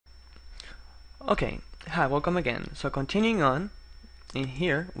Okay, hi, welcome again. So continuing on, in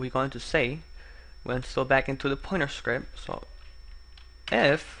here we're going to say, we're still back into the pointer script. So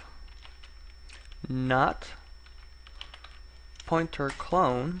if not pointer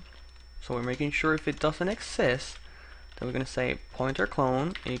clone, so we're making sure if it doesn't exist, then we're going to say pointer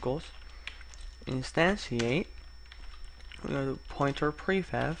clone equals instantiate. We're going to do pointer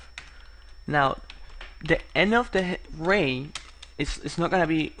prefab. Now the end of the ray, it's not going to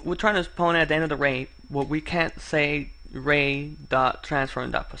be, we're trying to spawn at the end of the ray, but we can't say ray dot transform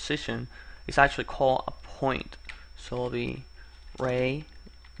dot position. It's actually called a point. So it'll be ray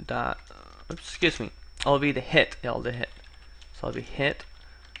dot, excuse me, it'll be the hit, So it'll be hit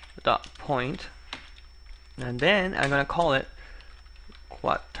dot point, and then I'm gonna call it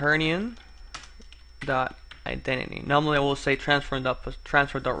quaternion dot identity. Normally I will say transfer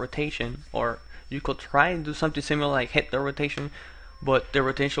dot rotation, or you could try and do something similar like hit the rotation, but the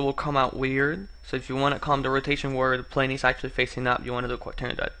rotation will come out weird. So if you want to calm the rotation where the plane is actually facing up, you want to do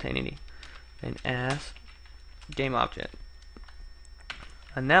quaternion dot identity and as game object.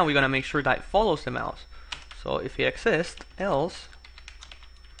 And now we're gonna make sure that it follows the mouse. So if it exists, else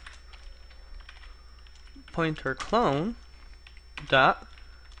pointer clone dot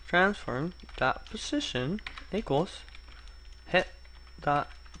transform dot position equals hit dot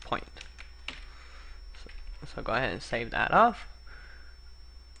point. So go ahead and save that off.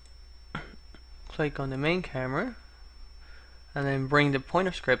 Click on the main camera and then bring the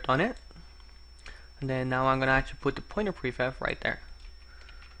pointer script on it. And then now I'm gonna actually put the pointer prefab right there.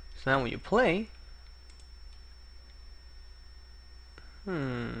 So now when you play,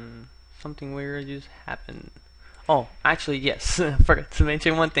 something weird just happened. Oh, actually yes, forgot to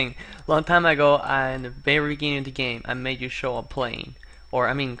mention one thing. Long time ago, in the very beginning of the game, I made you show a plane, or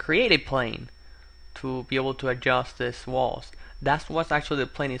I mean create a plane to be able to adjust these walls. That's what actually the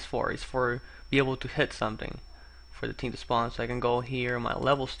plane is for. It's for be able to hit something for the team to spawn. So I can go here, my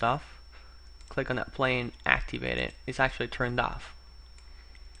level stuff, click on that plane, activate it. It's actually turned off.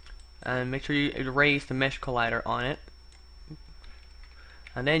 And make sure you erase the mesh collider on it.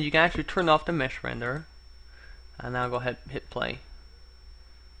 And then you can actually turn off the mesh render. And now go ahead and hit play.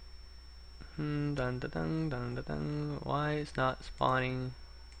 Dun, dun, dun, dun, dun, dun. Why it's not spawning?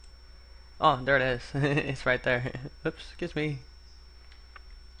 Oh, there it is. It's right there. Oops, excuse me.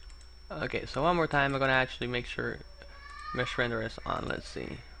 Okay, so one more time, I'm gonna actually make sure mesh render is on. Let's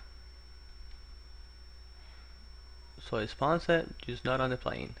see. So it spawns it, just not on the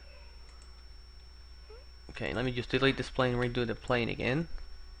plane. Okay, let me just delete this plane and redo the plane again.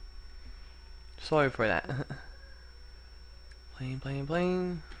 Sorry for that.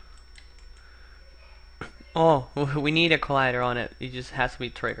 Plane. Oh, we need a collider on it. It just has to be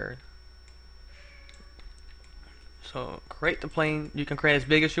triggered. So create the plane. You can create as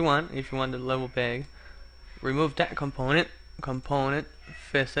big as you want if you want the level big. Remove that component,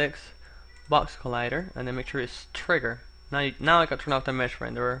 physics, box collider, and then make sure it's trigger. Now I can turn off the mesh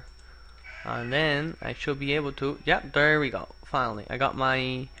renderer. And then I should be able to, yep, there we go. Finally, I got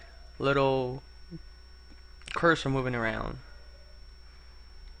my little cursor moving around.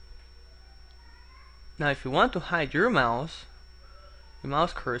 Now if you want to hide your mouse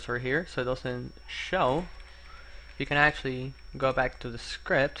cursor here so it doesn't show, you can actually go back to the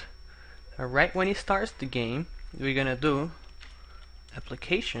script. Right when it starts the game, we're gonna do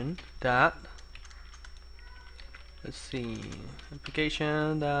application dot, let's see,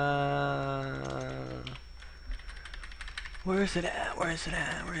 application dot, where is it at?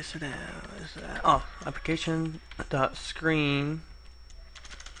 Oh, application dot screen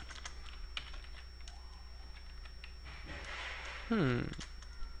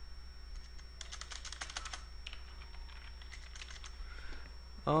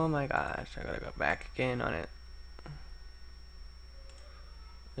Oh my gosh, I gotta go back again on it.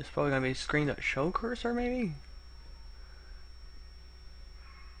 It's probably gonna be screen.show cursor maybe?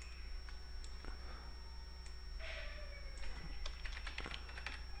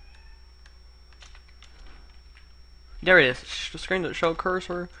 There it is. Screen.show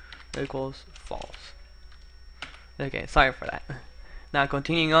cursor equals false. Okay, sorry for that. Now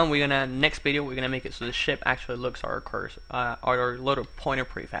continuing on, next video we're gonna make it so the ship actually looks our cursor, our little pointer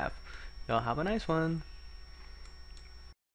prefab. Y'all have a nice one.